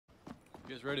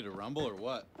You guys ready to rumble or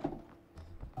what?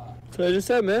 That's what I just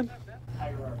said, man.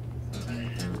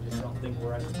 Just don't think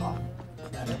we're at the top.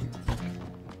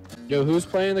 Yo, who's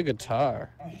playing the guitar?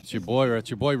 It's your boy, or it's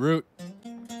your boy Root.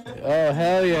 Oh,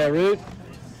 hell yeah, Root.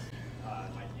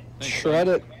 Shred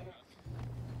it.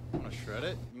 You want to shred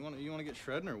it? You want to get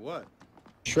shredding or what?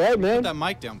 Shred, man. Put that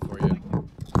mic down for you.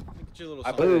 Get you a little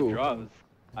I something. play the drums.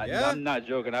 Yeah? I'm not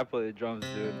joking. I play the drums,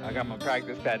 dude. I got my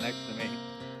practice pad next to me.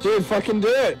 Dude, fucking do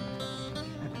it.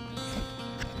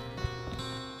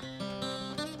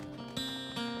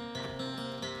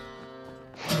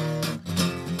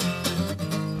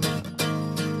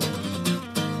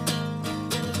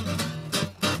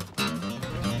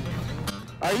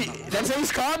 That's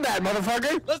Ace Combat,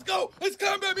 motherfucker. Let's go! It's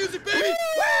combat music, baby!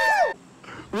 Woo!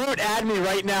 Root, add me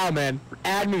right now, man.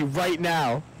 Add me right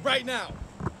now. Right now.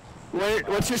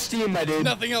 What's your Steam, my dude?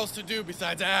 Nothing else to do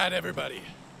besides add everybody.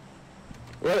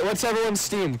 What's everyone's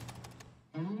Steam?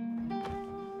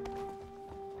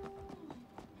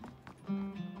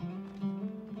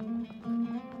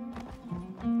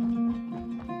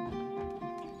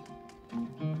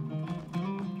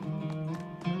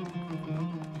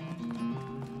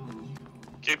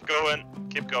 Keep going,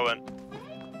 keep going.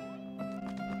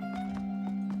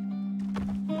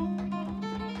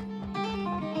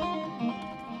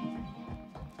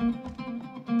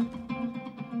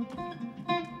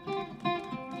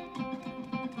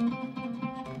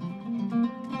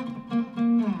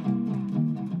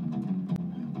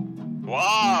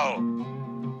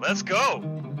 Wow! Let's go!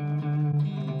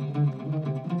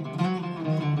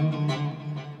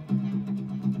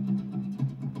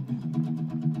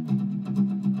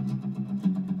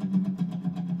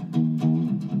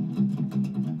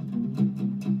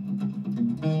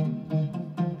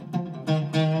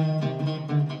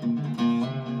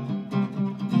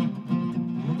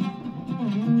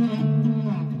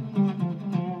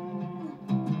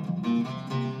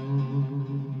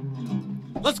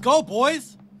 Let's go,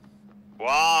 boys!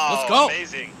 Wow! Let's go!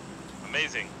 Amazing!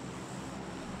 Amazing!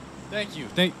 Thank you.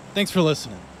 Thanks for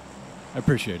listening. I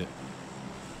appreciate it.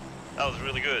 That was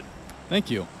really good.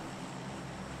 Thank you.